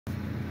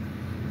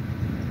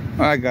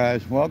Alright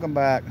guys, welcome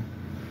back.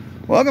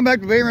 Welcome back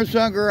to Beamer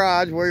Son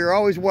Garage, where you're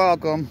always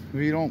welcome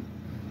if you don't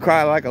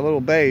cry like a little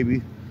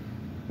baby.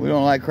 We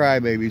don't like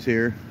crybabies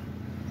here.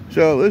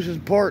 So this is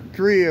part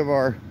 3 of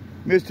our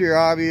Mr.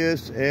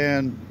 Obvious,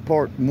 and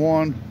part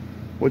 1,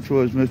 which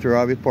was Mr.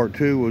 Obvious. Part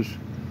 2 was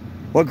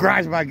what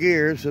grinds my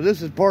gears. So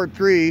this is part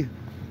 3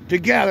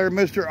 together,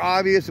 Mr.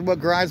 Obvious and what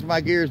grinds my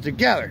gears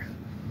together.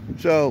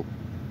 So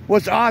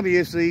what's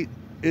obviously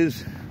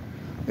is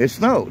it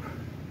snowed.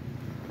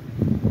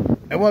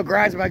 And what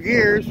grinds my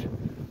gears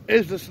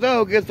is the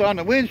snow gets on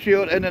the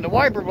windshield and then the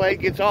wiper blade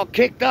gets all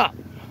kicked up.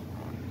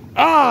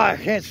 Oh, I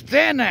can't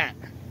stand that.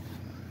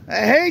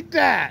 I hate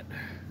that.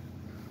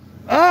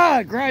 Oh,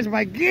 it grinds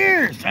my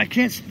gears. I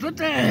can't, what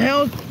the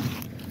hell's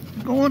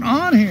going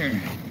on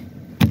here?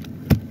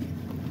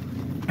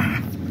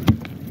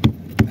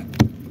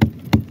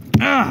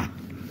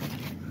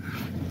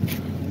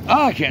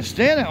 Oh, I can't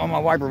stand it when my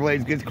wiper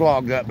blades gets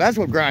clogged up. That's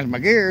what grinds my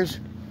gears.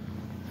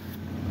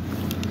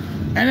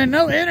 And then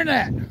no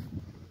internet.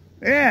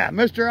 Yeah,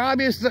 Mr.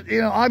 Obvious, you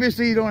know,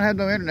 obviously you don't have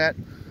no internet.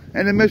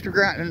 And then Mr.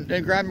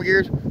 Grind my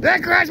gears.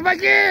 That grinds my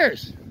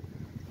gears.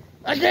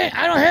 I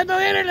don't have no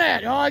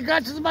internet. All I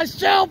got is my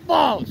cell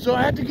phone. So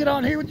I have to get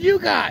on here with you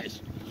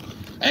guys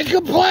and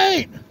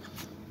complain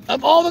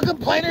of all the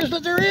complainers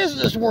that there is in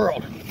this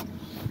world.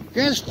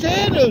 Can't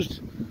stand those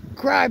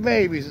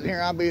crybabies.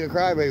 Here, I'll be the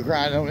crybaby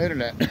crying on the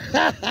internet.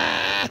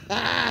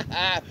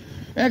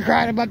 And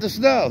crying about the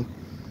snow.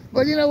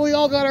 But, you know, we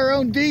all got our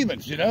own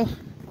demons, you know.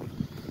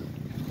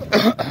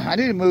 I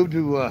need to move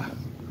to,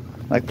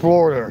 like,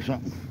 Florida or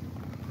something.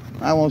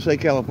 I won't say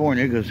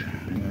California, because, you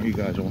know, you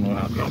guys don't know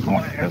how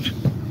California is.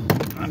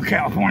 I'm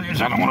Californian,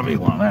 so I don't want to be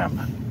one of them.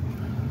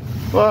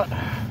 But,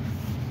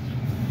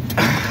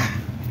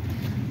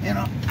 you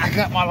know, I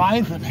got my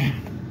life, and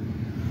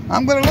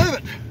I'm going to live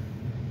it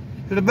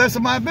to the best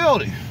of my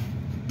ability.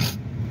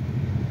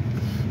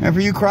 And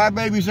for you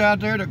crybabies out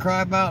there that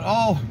cry about,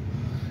 oh,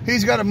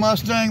 he's got a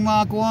Mustang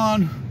Mach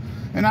 1,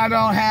 and I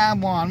don't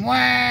have one.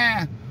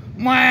 Wah,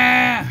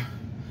 wah.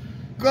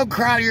 Go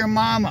cry to your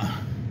mama.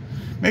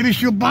 Maybe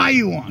she'll buy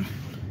you one.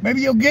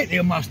 Maybe you'll get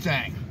you a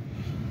Mustang.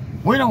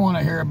 We don't want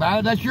to hear about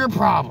it. That's your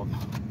problem.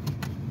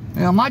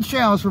 You know, my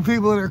channel is for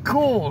people that are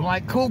cool, and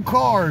like cool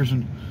cars,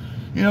 and,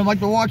 you know, like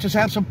to watch us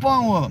have some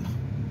fun with them.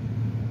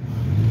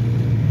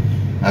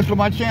 That's what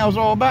my channel's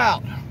all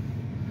about.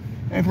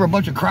 And for a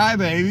bunch of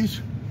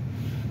crybabies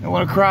that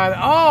want to cry,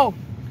 oh,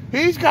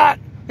 he's got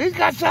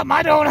something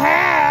I don't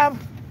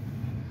have.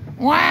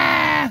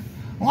 Wah,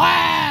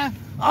 wah.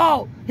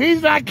 Oh,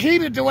 he's not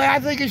keeping it the way I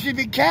think it should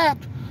be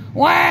kept.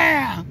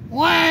 Wah,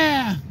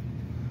 wah.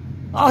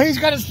 Oh, he's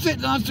got it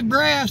sitting on some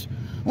grass.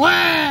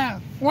 Wah,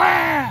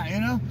 wah. You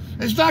know,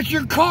 it's not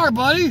your car,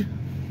 buddy.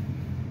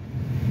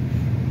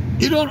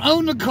 You don't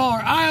own the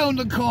car. I own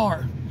the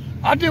car.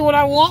 I do what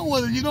I want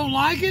with it. You don't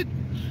like it?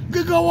 You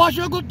can go watch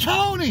Uncle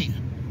Tony.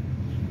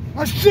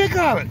 I'm sick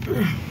of it.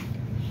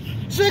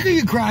 Sick of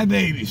you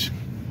crybabies.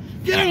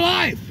 Get a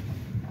life.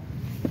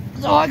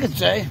 That's all I can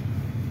say.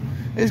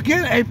 Is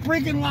get a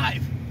freaking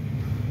life.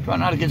 Try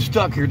not to get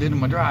stuck here in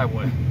my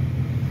driveway.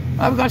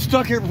 I've got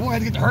stuck here before I had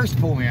to get the hearse to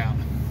pull me out.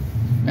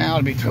 Now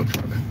it'll be tow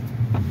truck.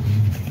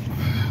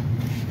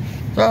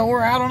 So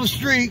we're out on the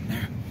street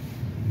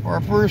for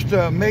our first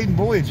maiden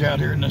voyage out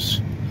here in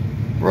this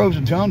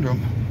frozen tundra.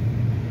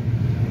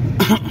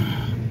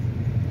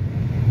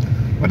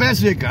 But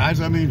that's it,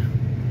 guys. I mean,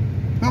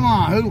 come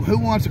on, who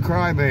wants a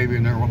crybaby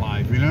in their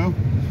life, you know?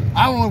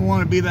 I wouldn't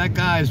want to be that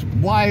guy's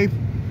wife.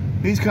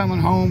 He's coming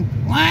home.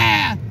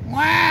 Wah,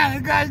 wah,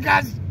 the guy's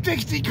got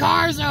 60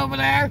 cars over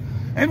there,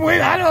 and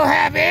I don't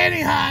have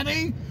any,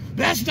 honey.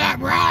 That's not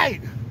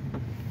right.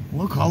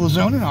 We'll call the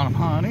zoning on him,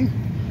 honey.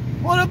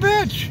 What a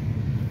bitch.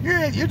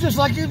 You're just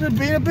like you're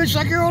being a bitch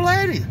like your old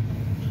lady.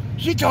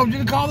 She told you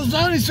to call the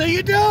zoning, so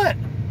you do it.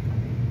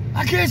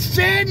 I can't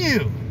stand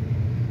you.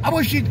 I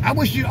wish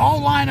you'd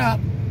all line up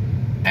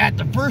at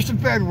the 1st of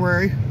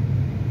February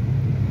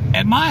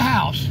at my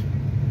house,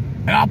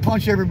 and I'll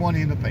punch every one of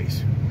you in the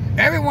face.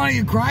 Every one of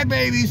you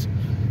crybabies,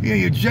 you know,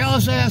 you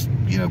jealous ass,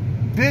 you know,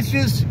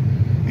 bitches,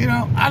 you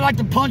know, I'd like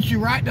to punch you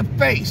right in the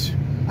face.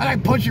 I'd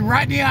like to punch you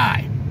right in the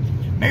eye.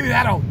 Maybe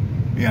that'll,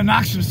 you know,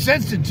 knock some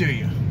sense into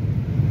you.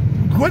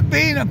 Quit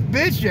being a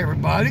bitch,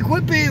 everybody.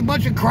 Quit being a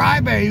bunch of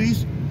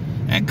crybabies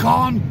and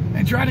calling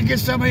and trying to get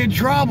somebody in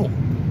trouble.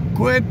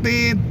 Quit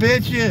being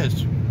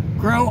bitches.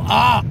 Grow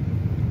up.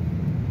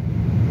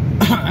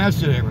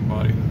 That's it,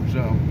 everybody.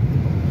 So,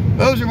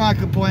 those are my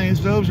complaints.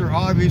 Those are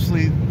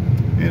obviously,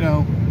 you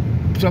know,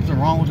 something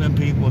wrong with them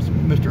people, as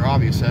Mr.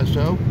 Obvious says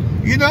so.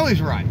 You know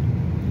he's right.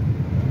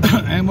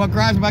 And what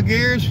grinds my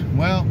gears?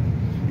 Well,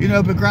 you know,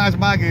 if it grinds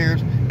my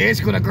gears,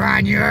 it's going to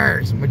grind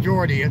yours,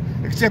 majority of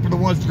you, except for the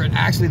ones that are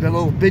actually the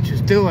little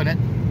bitches doing it,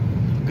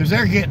 because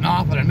they're getting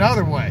off in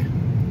another way.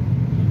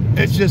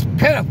 It's just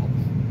pitiful.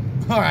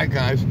 All right,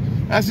 guys.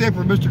 That's it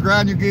for Mr.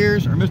 Grind Your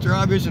Gears, or Mr.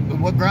 Obvious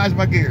and what grinds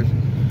my gears.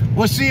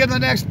 We'll see you in the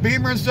next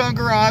Beamer & Son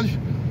Garage.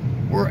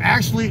 We're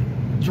actually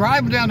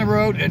driving down the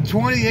road at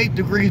 28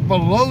 degrees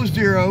below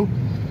zero,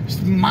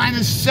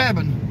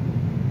 -7.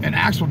 and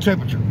actual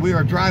temperature. We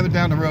are driving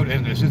down the road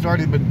in this. It's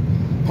already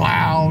been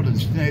plowed and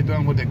they've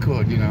done what they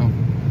could, you know.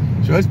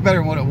 So it's better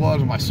than what it was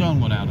when my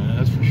son went out in it,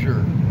 that's for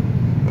sure.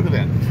 Look at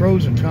that,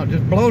 frozen tunnel,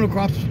 just blowing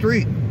across the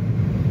street.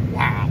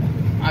 Wow,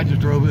 I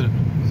just drove it.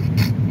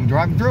 I'm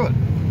driving through it.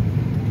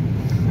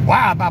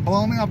 Wow, about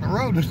blowing me off the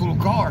road, this little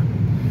car.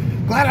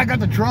 Glad I got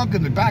the trunk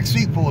and the back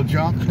seat full of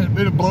junk. It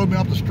would have blown me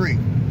off the street.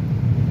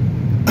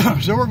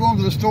 So we're going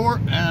to the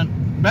store,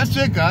 and that's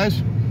it,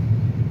 guys.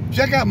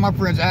 Check out my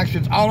friend's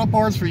Actions Auto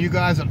Parts for you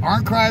guys that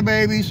aren't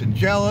crybabies and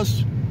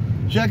jealous.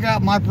 Check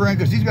out my friend,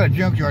 because he's got a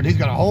junkyard. He's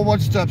got a whole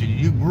bunch of stuff that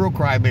you real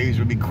crybabies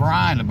would be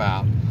crying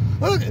about.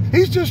 Look,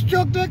 he's just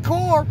junked that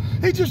car.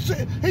 He just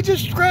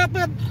scrapped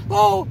that.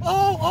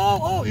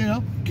 Oh, you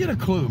know, get a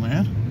clue,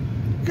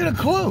 man. Get a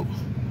clue.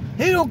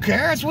 He don't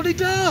care. That's what he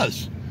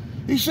does.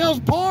 He sells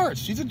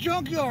parts. He's a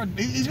junkyard.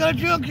 He's got a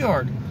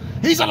junkyard.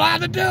 He's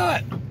allowed to do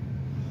it.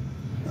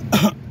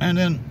 And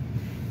then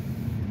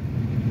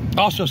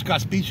also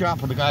Scott Speed Shop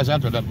for the guys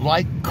out there that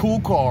like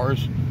cool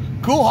cars,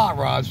 cool hot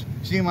rods.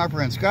 See my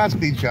friend Scott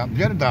Speed Shop,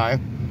 Jedediah.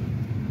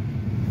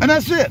 And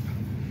that's it.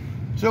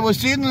 So we'll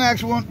see you in the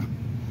next one.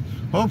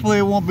 Hopefully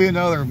it won't be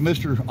another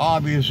Mr.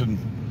 Obvious and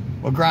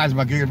what grinds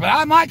my gears, but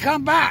I might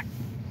come back.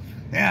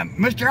 Yeah,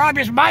 Mr.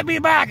 Obvious might be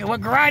back and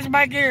what grinds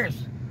my gears.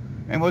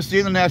 And we'll see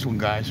you in the next one,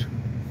 guys.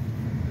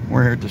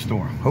 We're here at the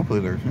store. Hopefully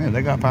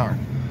they got power.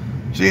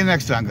 See you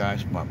next time,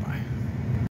 guys. Bye-bye.